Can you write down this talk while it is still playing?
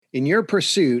In your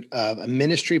pursuit of a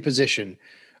ministry position,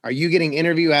 are you getting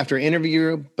interview after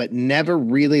interview, but never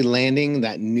really landing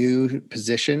that new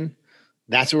position?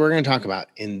 That's what we're going to talk about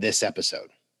in this episode.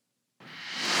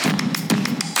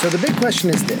 So the big question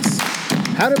is this: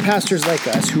 how do pastors like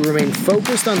us who remain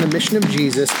focused on the mission of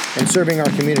Jesus and serving our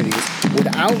communities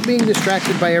without being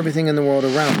distracted by everything in the world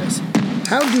around us?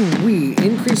 How do we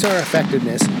increase our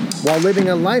effectiveness while living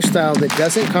a lifestyle that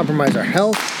doesn't compromise our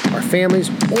health, our families,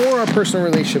 or our personal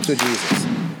relationships with Jesus?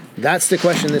 That's the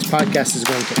question this podcast is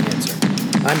going to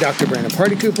answer. I'm Dr. Brandon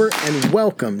Party Cooper, and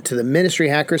welcome to the Ministry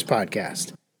Hackers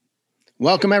Podcast.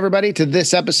 Welcome, everybody, to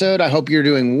this episode. I hope you're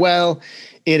doing well.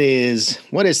 What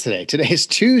is today? Today is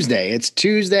Tuesday. It's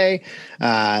Tuesday,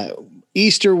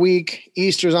 Easter week.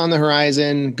 Easter's on the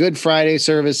horizon. Good Friday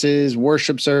services,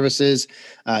 worship services,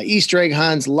 Easter egg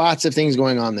hunts, lots of things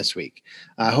going on this week.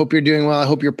 I hope you're doing well. I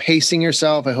hope you're pacing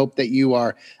yourself. I hope that you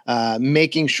are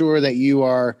making sure that you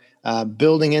are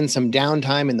building in some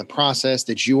downtime in the process,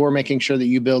 that you are making sure that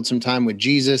you build some time with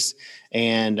Jesus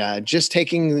and just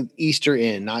taking Easter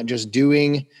in, not just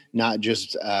doing, not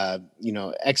just,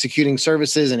 executing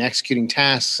services and executing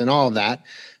tasks and all of that,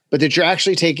 but that you're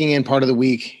actually taking in part of the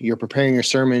week. You're preparing your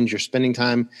sermons, you're spending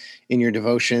time in your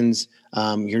devotions.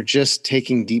 You're just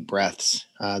taking deep breaths.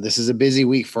 This is a busy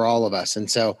week for all of us.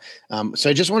 And so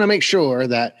I just want to make sure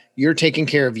that you're taking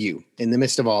care of you in the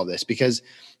midst of all this, because,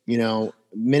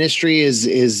 ministry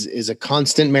is a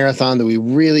constant marathon that we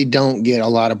really don't get a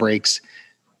lot of breaks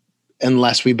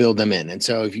unless we build them in. And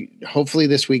so hopefully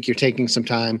this week you're taking some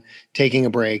time, taking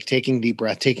a break, taking deep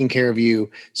breath, taking care of you,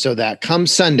 so that come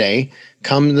Sunday,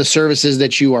 come the services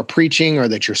that you are preaching or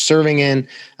that you're serving in,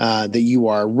 that you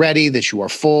are ready, that you are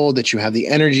full, that you have the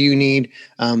energy you need,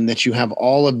 that you have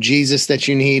all of Jesus that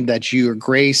you need, that your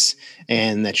grace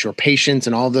and that your patience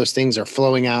and all of those things are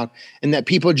flowing out, and that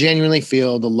people genuinely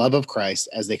feel the love of Christ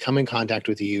as they come in contact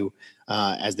with you,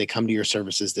 as they come to your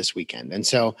services this weekend. And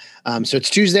so it's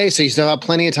Tuesday, so you still have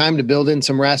plenty of time to build in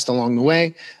some rest along the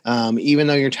way. Even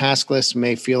though your task list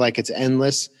may feel like it's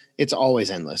endless, it's always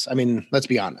endless. I mean, let's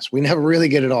be honest. We never really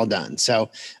get it all done.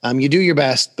 So you do your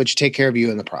best, but you take care of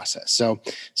you in the process.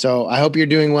 So I hope you're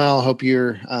doing well. I hope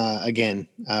you're,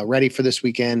 ready for this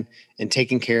weekend and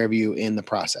taking care of you in the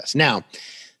process. Now,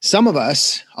 some of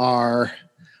us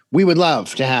we would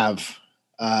love to have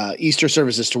Easter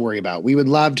services to worry about. We would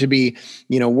love to be,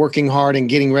 working hard and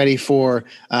getting ready for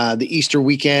the Easter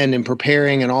weekend and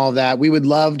preparing and all of that. We would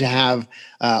love to have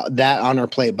that on our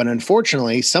plate. But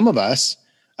unfortunately, some of us,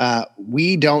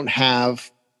 we don't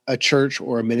have a church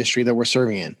or a ministry that we're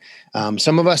serving in.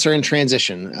 Some of us are in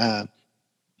transition.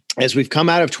 As we've come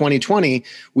out of 2020,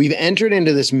 we've entered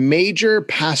into this major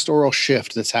pastoral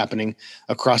shift that's happening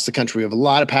across the country. We have a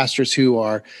lot of pastors who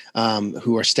are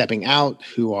stepping out,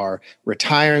 who are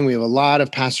retiring. We have a lot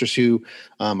of pastors who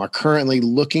are currently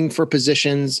looking for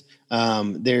positions.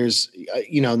 There's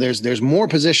more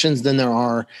positions than there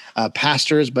are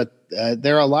pastors, but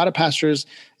there are a lot of pastors,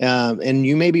 and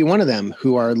you may be one of them,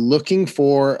 who are looking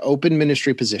for open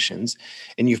ministry positions.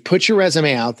 And you've put your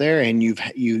resume out there, and you've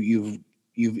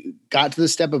got to the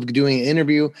step of doing an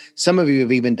interview. Some of you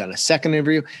have even done a second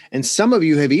interview, and some of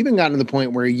you have even gotten to the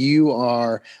point where you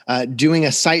are doing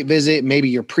a site visit. Maybe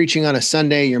you're preaching on a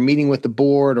Sunday, you're meeting with the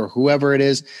board or whoever it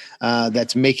is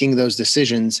that's making those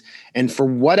decisions. And for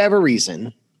whatever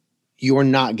reason, you are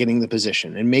not getting the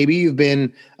position. And maybe you've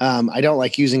been, I don't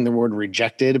like using the word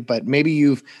rejected, but maybe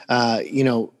you've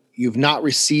not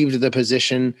received the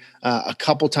position a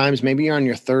couple times. Maybe you're on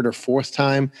your third or fourth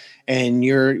time, and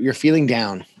you're feeling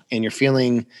down, and you're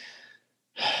feeling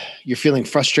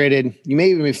frustrated. You may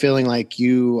even be feeling like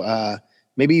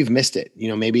maybe you've missed it.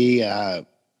 Maybe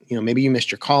you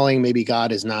missed your calling. Maybe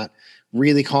God is not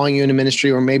really calling you into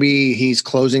ministry, or maybe He's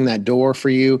closing that door for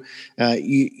you.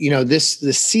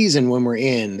 This season when we're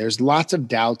in, there's lots of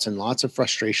doubts and lots of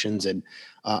frustrations and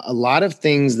a lot of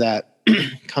things that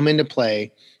come into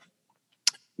play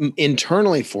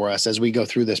internally for us as we go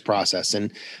through this process.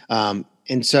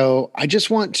 And so I just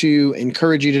want to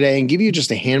encourage you today and give you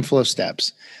just a handful of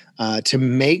steps to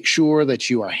make sure that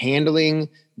you are handling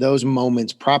those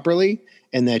moments properly,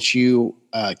 and that you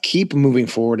keep moving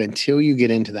forward until you get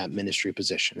into that ministry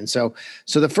position. And so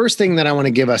the first thing that I want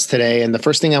to give us today, and the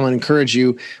first thing I want to encourage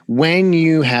you, when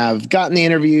you have gotten the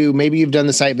interview, maybe you've done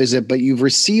the site visit, but you've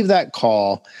received that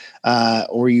call,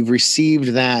 or you've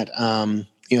received that,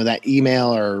 that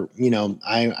email, or,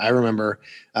 I remember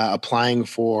applying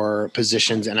for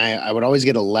positions, and I would always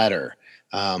get a letter.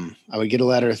 I would get a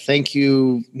letter. Thank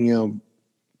you,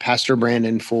 Pastor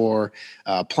Brandon, for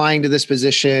applying to this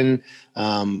position.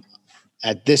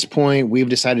 At this point, we've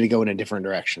decided to go in a different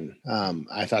direction.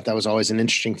 I thought that was always an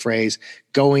interesting phrase,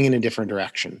 going in a different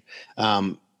direction.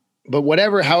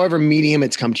 But however medium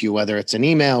it's come to you, whether it's an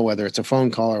email, whether it's a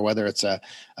phone call, or whether it's a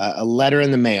letter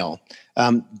in the mail,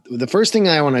 the first thing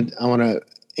I want to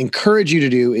encourage you to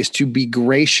do is to be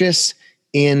gracious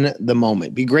in the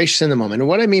moment. Be gracious in the moment. And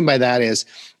what I mean by that is,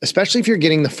 especially if you're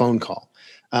getting the phone call,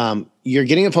 you're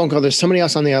getting a phone call, there's somebody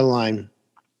else on the other line,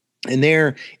 and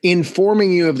they're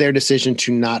informing you of their decision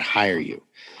to not hire you.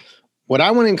 What I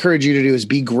want to encourage you to do is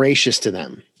be gracious to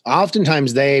them.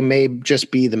 Oftentimes, they may just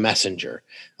be the messenger.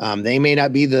 They may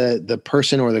not be the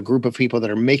person or the group of people that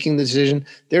are making the decision.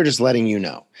 They're just letting you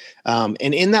know. And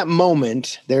in that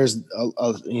moment, there's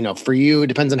for you, it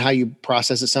depends on how you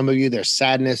process it. Some of you, there's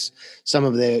sadness. Some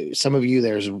of you,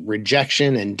 there's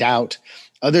rejection and doubt.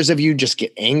 Others of you just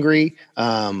get angry.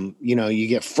 You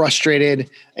get frustrated,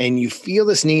 and you feel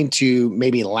this need to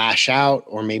maybe lash out,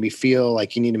 or maybe feel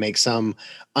like you need to make some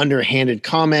underhanded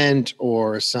comment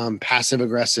or some passive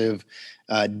aggressive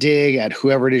dig at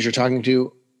whoever it is you're talking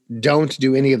to. Don't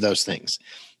do any of those things.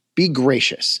 Be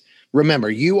gracious. Remember,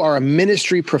 you are a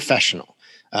ministry professional.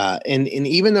 And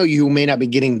even though you may not be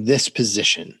getting this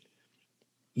position,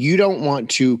 you don't want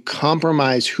to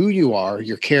compromise who you are,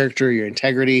 your character, your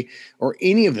integrity, or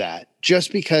any of that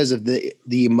just because of the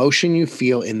emotion you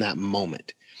feel in that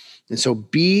moment. And so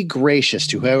be gracious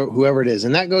to whoever it is.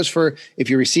 And that goes for if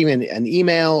you're receiving an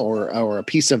email or a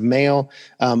piece of mail,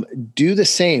 do the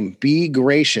same. Be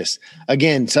gracious.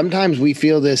 Again, sometimes we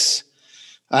feel this,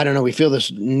 we feel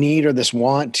this need or this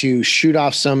want to shoot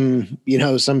off some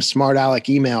smart aleck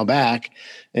email back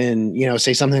and,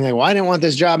 say something like, well, I didn't want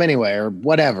this job anyway, or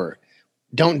whatever.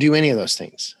 Don't do any of those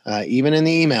things. Even in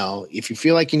the email, if you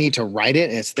feel like you need to write it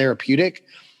and it's therapeutic,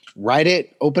 write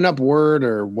it, open up Word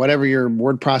or whatever your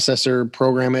word processor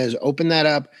program is, open that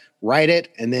up, write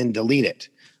it, and then delete it.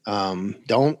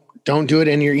 Don't do it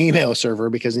in your email server,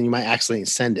 because then you might accidentally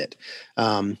send it.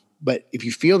 But if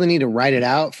you feel the need to write it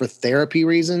out for therapy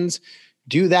reasons,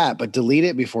 do that, but delete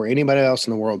it before anybody else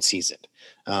in the world sees it.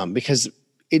 Because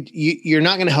you're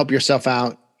not going to help yourself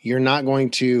out. You're not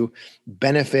going to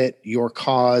benefit your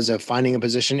cause of finding a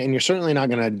position, and you're certainly not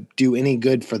going to do any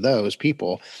good for those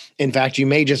people. In fact, you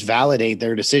may just validate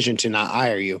their decision to not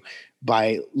hire you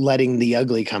by letting the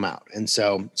ugly come out. And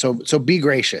so be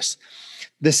gracious.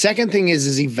 The second thing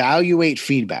is evaluate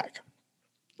feedback.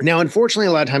 Now, unfortunately,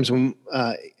 a lot of times when,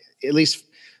 at least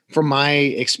from my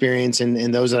experience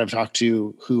and those that I've talked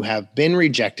to who have been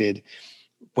rejected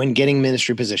when getting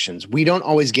ministry positions, we don't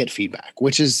always get feedback,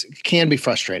 which can be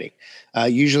frustrating.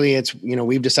 Usually it's,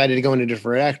 we've decided to go in a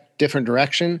different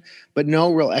direction, but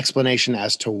no real explanation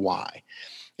as to why.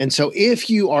 And so if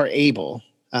you are able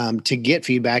to get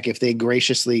feedback, if they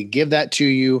graciously give that to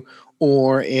you,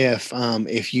 or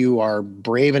if you are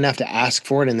brave enough to ask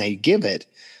for it and they give it,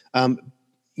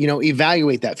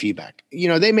 evaluate that feedback.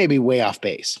 They may be way off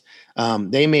base.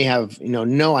 They may have,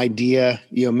 no idea,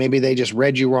 maybe they just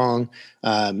read you wrong.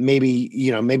 Maybe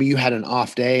you had an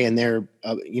off day and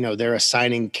they're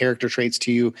assigning character traits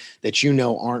to you that,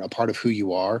 aren't a part of who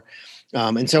you are.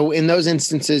 And so in those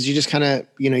instances, you just kind of,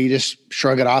 you just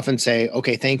shrug it off and say,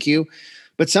 okay, thank you.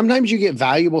 But sometimes you get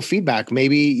valuable feedback.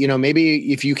 Maybe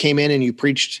if you came in and you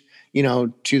preached,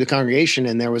 to the congregation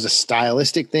and there was a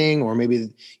stylistic thing, or maybe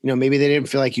they didn't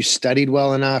feel like you studied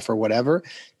well enough or whatever,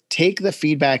 take the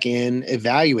feedback in,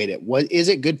 evaluate it. What is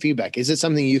it? Good feedback? Is it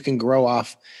something you can grow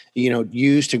off,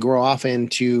 use to grow off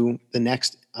into the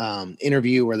next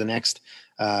interview or the next,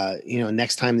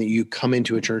 next time that you come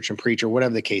into a church and preach, or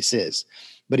whatever the case is.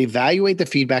 But evaluate the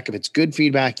feedback. If it's good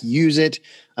feedback, use it,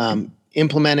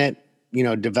 implement it,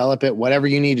 develop it, whatever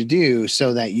you need to do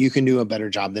so that you can do a better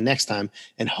job the next time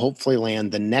and hopefully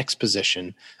land the next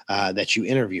position that you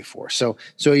interview for. So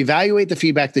evaluate the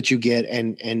feedback that you get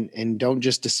and don't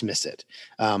just dismiss it.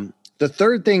 The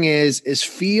third thing is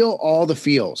feel all the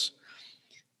feels.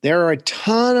 There are a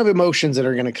ton of emotions that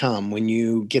are going to come when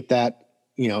you get that,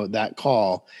 that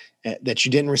call that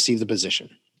you didn't receive the position.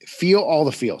 Feel all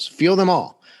the feels, feel them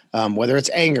all. Whether it's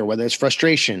anger, whether it's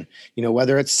frustration,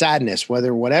 whether it's sadness,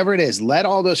 whatever it is, let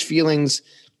all those feelings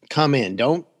come in.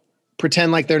 Don't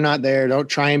pretend like they're not there. Don't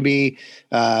try and be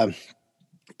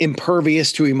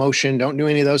impervious to emotion. Don't do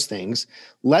any of those things.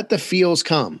 Let the feels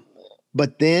come,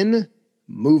 but then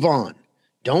move on.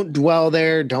 Don't dwell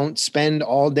there. Don't spend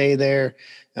all day there.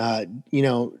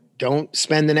 Don't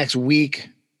spend the next week,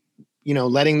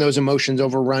 letting those emotions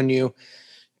overrun you.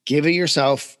 Give it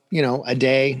yourself, a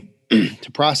day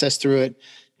to process through it,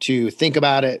 to think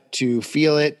about it, to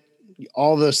feel it,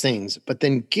 all those things, but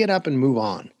then get up and move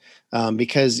on.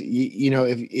 Because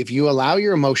if you allow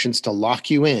your emotions to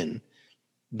lock you in,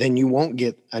 then you won't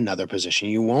get another position.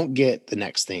 You won't get the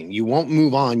next thing. You won't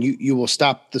move on. You will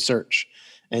stop the search.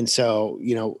 And so,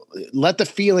 let the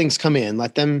feelings come in,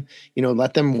 let them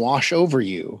wash over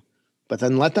you, but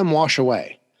then let them wash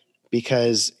away,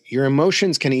 because your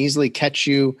emotions can easily catch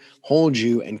you, hold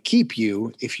you, and keep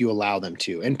you if you allow them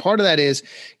to. And part of that is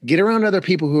get around other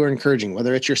people who are encouraging,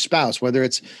 whether it's your spouse, whether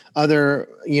it's other,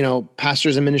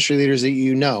 pastors and ministry leaders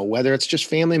that whether it's just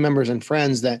family members and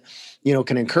friends that,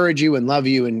 can encourage you and love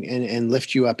you and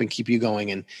lift you up and keep you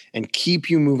going and keep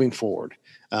you moving forward.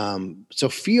 So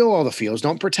feel all the feels.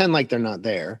 Don't pretend like they're not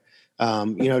there.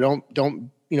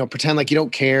 Don't pretend like you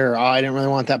don't care. Oh, I didn't really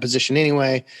want that position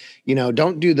anyway.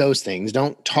 Don't do those things.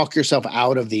 Don't talk yourself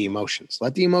out of the emotions.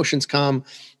 Let the emotions come,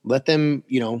 let them,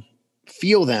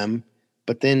 feel them,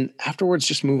 but then afterwards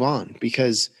just move on,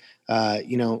 because,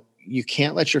 you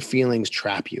can't let your feelings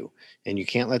trap you, and you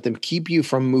can't let them keep you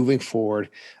from moving forward,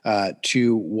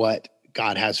 to what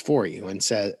God has for you.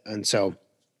 So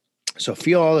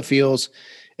feel all the feels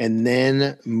and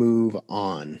then move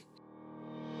on.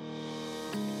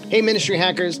 Hey, ministry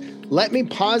hackers, let me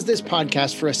pause this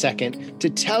podcast for a second to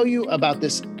tell you about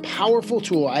this powerful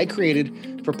tool I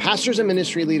created for pastors and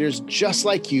ministry leaders just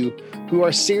like you who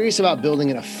are serious about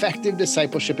building an effective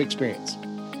discipleship experience.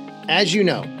 As you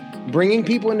know, bringing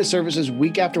people into services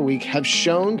week after week have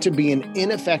shown to be an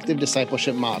ineffective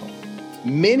discipleship model.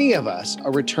 Many of us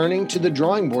are returning to the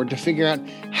drawing board to figure out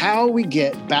how we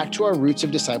get back to our roots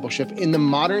of discipleship in the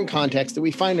modern context that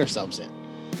we find ourselves in.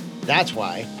 That's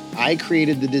why I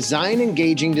created the Design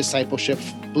Engaging Discipleship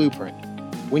Blueprint.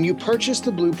 When you purchase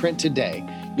the blueprint today,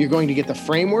 you're going to get the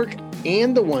framework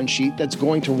and the one sheet that's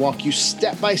going to walk you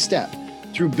step by step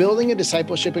through building a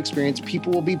discipleship experience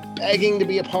people will be begging to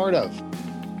be a part of.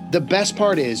 The best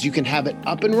part is you can have it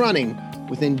up and running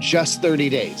within just 30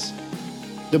 days.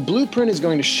 The blueprint is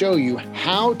going to show you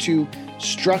how to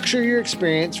structure your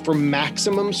experience for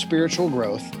maximum spiritual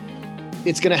growth.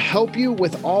 It's going to help you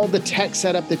with all the tech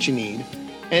setup that you need,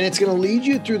 and it's going to lead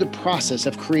you through the process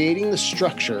of creating the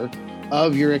structure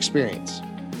of your experience.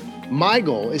 My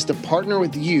goal is to partner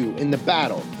with you in the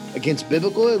battle against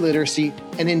biblical illiteracy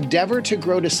and endeavor to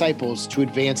grow disciples to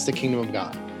advance the kingdom of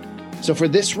God. So for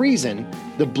this reason,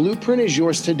 the blueprint is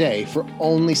yours today for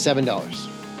only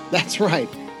 $7. That's right,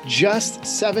 just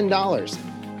 $7.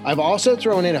 I've also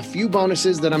thrown in a few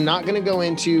bonuses that I'm not going to go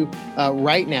into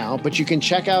right now, but you can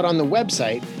check out on the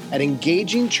website at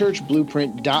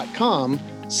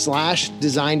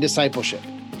engagingchurchblueprint.com/design discipleship.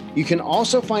 You can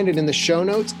also find it in the show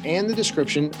notes and the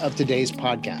description of today's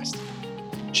podcast.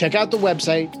 Check out the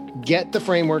website, get the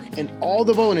framework, and all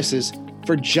the bonuses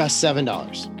for just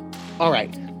 $7. All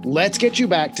right, let's get you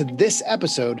back to this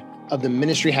episode of the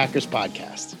Ministry Hackers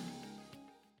Podcast.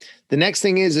 The next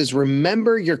thing is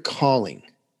remember your calling.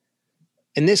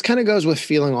 And this kind of goes with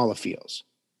feeling all the feels.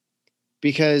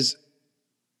 Because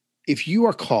if you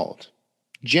are called,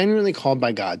 genuinely called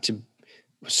by God to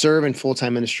serve in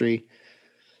full-time ministry,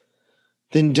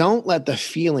 then don't let the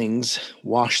feelings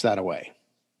wash that away.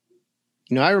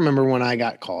 I remember when I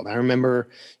got called. I remember,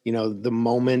 the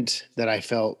moment that I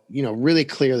felt, really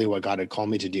clearly what God had called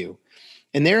me to do.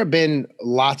 And there have been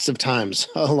lots of times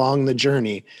along the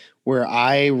journey where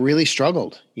I really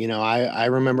struggled. I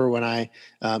remember when I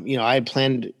had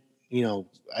planned,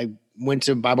 I went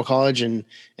to Bible college and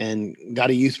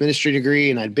got a youth ministry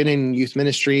degree, and I'd been in youth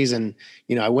ministries, and,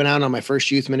 I went out on my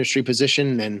first youth ministry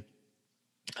position, and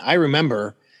I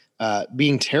remember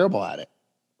being terrible at it.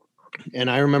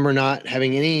 And I remember not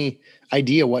having any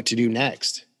idea what to do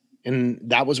next. And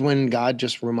that was when God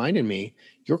just reminded me,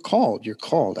 you're called.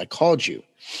 I called you,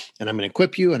 and I'm going to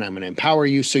equip you, and I'm going to empower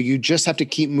you. So you just have to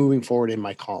keep moving forward in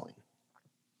my calling.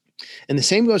 And the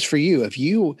same goes for you. If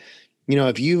you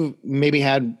maybe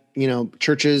had,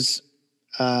 churches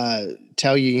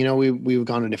tell you, we've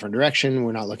gone a different direction,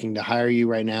 we're not looking to hire you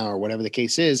right now, or whatever the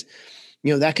case is,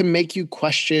 that can make you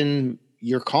question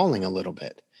your calling a little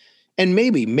bit. And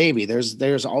maybe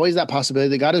there's always that possibility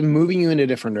that God is moving you in a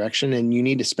different direction, and you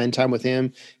need to spend time with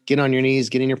him, get on your knees,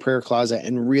 get in your prayer closet,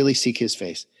 and really seek his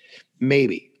face.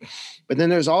 Maybe. But then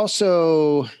there's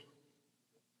also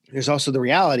the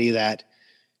reality that,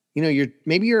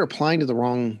 you're applying to the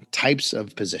wrong types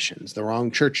of positions, the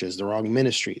wrong churches, the wrong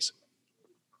ministries.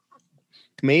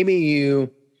 Maybe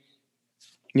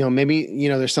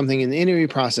there's something in the interview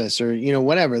process, or,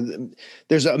 whatever.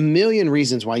 There's a million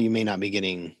reasons why you may not be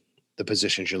getting the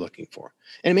positions you're looking for.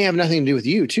 And it may have nothing to do with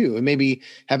you too. It may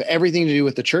have everything to do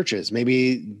with the churches.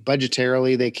 Maybe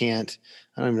budgetarily they can't,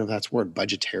 I don't even know if that's a word,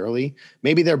 budgetarily.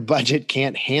 Maybe their budget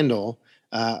can't handle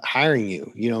hiring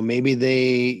you. Maybe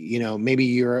maybe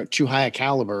you're too high a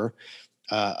caliber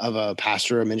of a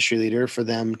pastor or ministry leader for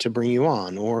them to bring you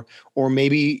on, or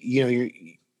maybe,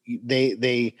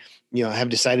 they have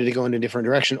decided to go in a different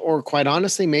direction, or quite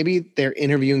honestly, maybe they're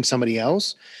interviewing somebody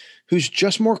else who's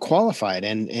just more qualified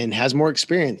and has more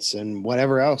experience and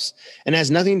whatever else, and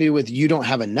has nothing to do with you don't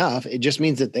have enough. It just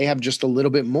means that they have just a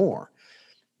little bit more.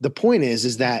 The point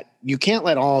is that you can't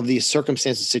let all of these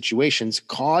circumstances, situations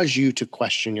cause you to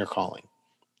question your calling.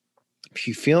 If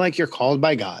you feel like you're called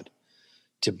by God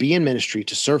to be in ministry,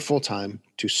 to serve full time,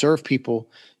 to serve people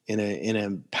in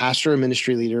a pastor or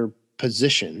ministry leader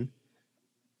position,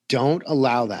 don't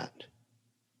allow that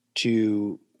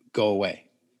to go away.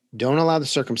 Don't allow the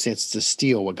circumstances to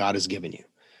steal what God has given you.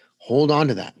 Hold on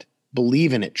to that.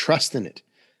 Believe in it. Trust in it.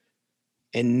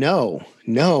 And know,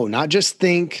 not just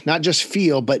think, not just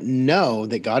feel, but know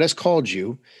that God has called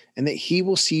you and that he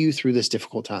will see you through this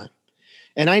difficult time.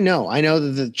 And I know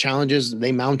that the challenges,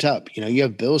 they mount up. You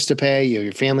have bills to pay, you have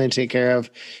your family to take care of,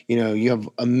 you have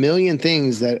a million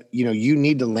things that, you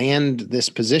need to land this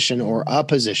position or a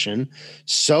position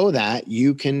so that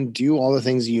you can do all the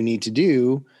things that you need to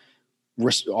do,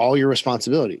 all your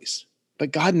responsibilities.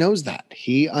 But God knows that.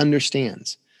 He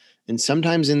understands. And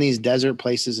sometimes in these desert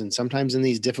places, and sometimes in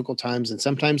these difficult times, and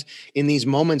sometimes in these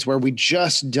moments where we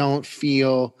just don't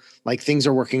feel like things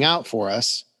are working out for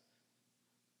us,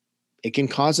 it can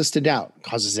cause us to doubt. It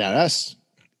causes us,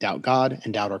 doubt God,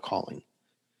 and doubt our calling.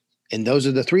 And those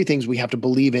are the three things we have to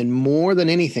believe in more than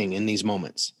anything in these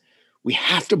moments. We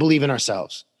have to believe in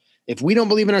ourselves. If we don't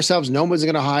believe in ourselves, nobody's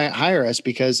going to hire us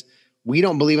because we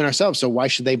don't believe in ourselves. So why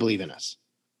should they believe in us?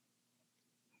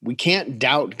 We can't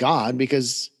doubt God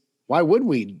because why would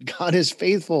we? God is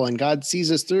faithful and God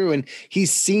sees us through, and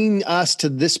he's seen us to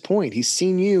this point. He's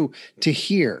seen you to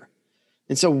here.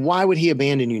 And so why would he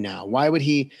abandon you now? Why would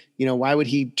he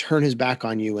turn his back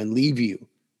on you and leave you?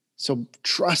 So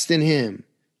trust in him,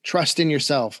 trust in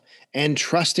yourself, and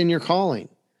trust in your calling.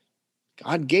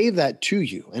 God gave that to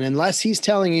you. And unless he's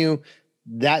telling you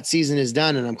that season is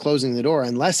done and I'm closing the door,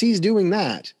 unless he's doing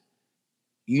that,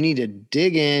 you need to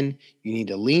dig in, you need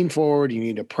to lean forward, you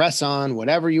need to press on,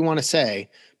 whatever you want to say,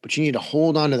 but you need to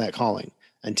hold on to that calling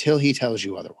until he tells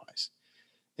you otherwise.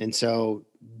 And so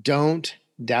don't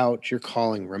doubt your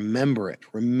calling. Remember it.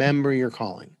 Remember your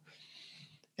calling.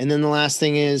 And then the last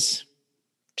thing is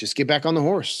just get back on the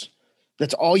horse.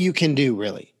 That's all you can do,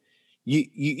 really.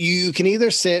 You can either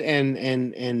sit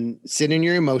and sit in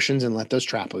your emotions and let those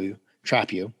trap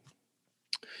you.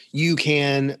 You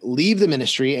can leave the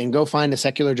ministry and go find a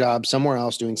secular job somewhere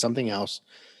else doing something else,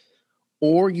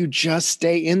 or you just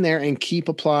stay in there and keep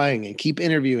applying and keep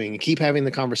interviewing and keep having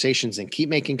the conversations and keep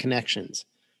making connections.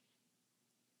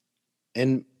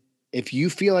 And if you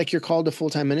feel like you're called to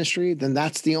full-time ministry, then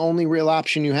that's the only real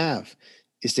option you have,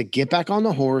 is to get back on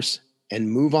the horse and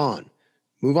move on.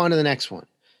 Move on to the next one.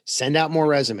 Send out more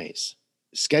resumes,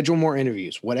 schedule more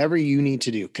interviews, whatever you need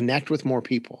to do, connect with more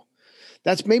people.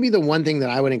 That's maybe the one thing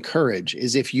that I would encourage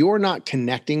is if you're not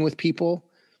connecting with people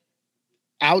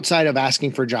outside of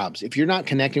asking for jobs, if you're not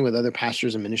connecting with other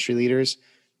pastors and ministry leaders,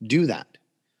 do that.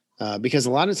 Because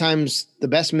a lot of times the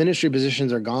best ministry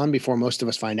positions are gone before most of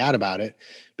us find out about it,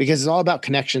 because it's all about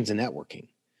connections and networking.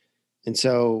 And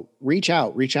so reach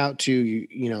out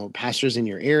to, pastors in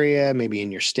your area, maybe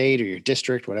in your state or your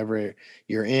district, whatever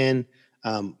you're in.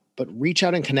 But reach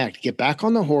out and connect, get back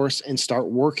on the horse and start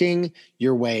working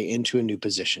your way into a new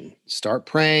position. Start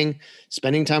praying,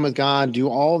 spending time with God, do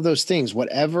all of those things,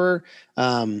 whatever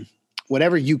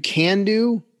you can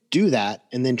do that,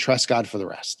 and then trust God for the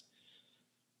rest.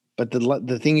 But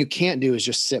the thing you can't do is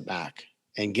just sit back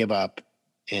and give up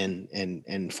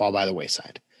and fall by the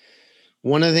wayside.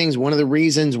 One of the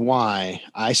reasons why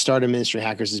I started Ministry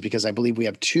Hackers is because I believe we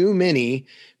have too many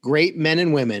great men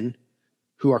and women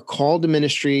who are called to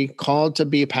ministry, called to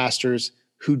be pastors,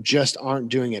 who just aren't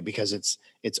doing it because it's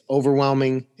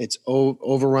overwhelming. It's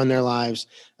overrun their lives.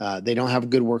 They don't have a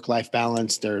good work-life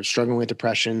balance. They're struggling with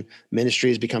depression.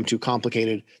 Ministry has become too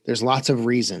complicated. There's lots of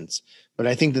reasons. But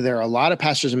I think that there are a lot of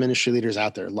pastors and ministry leaders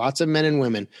out there, lots of men and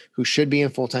women who should be in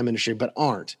full-time ministry but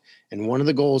aren't. And one of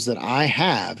the goals that I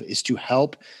have is to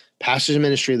help pastors and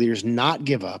ministry leaders not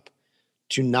give up,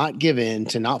 to not give in,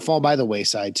 to not fall by the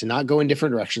wayside, to not go in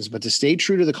different directions, but to stay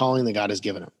true to the calling that God has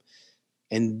given them.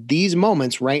 And these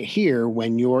moments right here,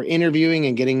 when you're interviewing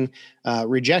and getting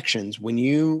rejections, when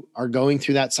you are going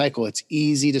through that cycle, it's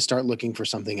easy to start looking for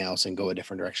something else and go a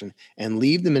different direction and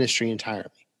leave the ministry entirely.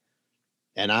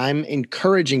 And I'm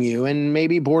encouraging you and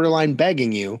maybe borderline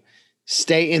begging you,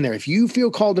 stay in there. If you feel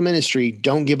called to ministry,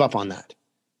 don't give up on that.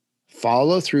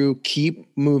 Follow through, keep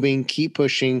moving, keep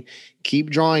pushing,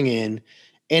 keep drawing in,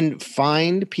 and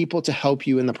find people to help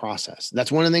you in the process.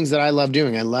 That's one of the things that I love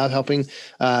doing. I love helping,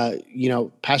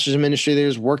 pastors and ministry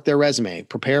leaders work their resume,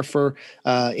 prepare for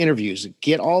interviews,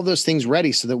 get all those things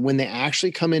ready so that when they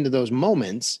actually come into those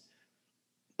moments,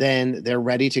 then they're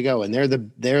ready to go and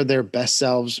they're their best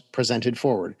selves presented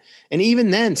forward. And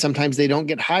even then, sometimes they don't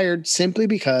get hired simply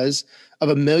because of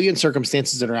a million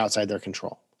circumstances that are outside their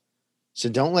control. So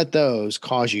don't let those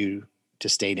cause you to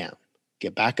stay down.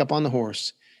 Get back up on the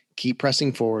horse, keep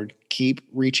pressing forward, keep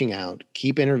reaching out,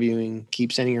 keep interviewing,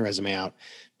 keep sending your resume out,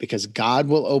 because God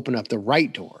will open up the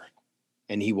right door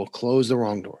and he will close the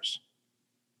wrong doors.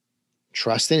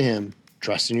 Trust in him,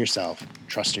 trust in yourself,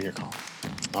 trust in your call.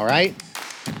 All right?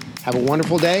 Have a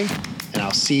wonderful day, and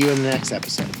I'll see you in the next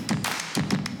episode.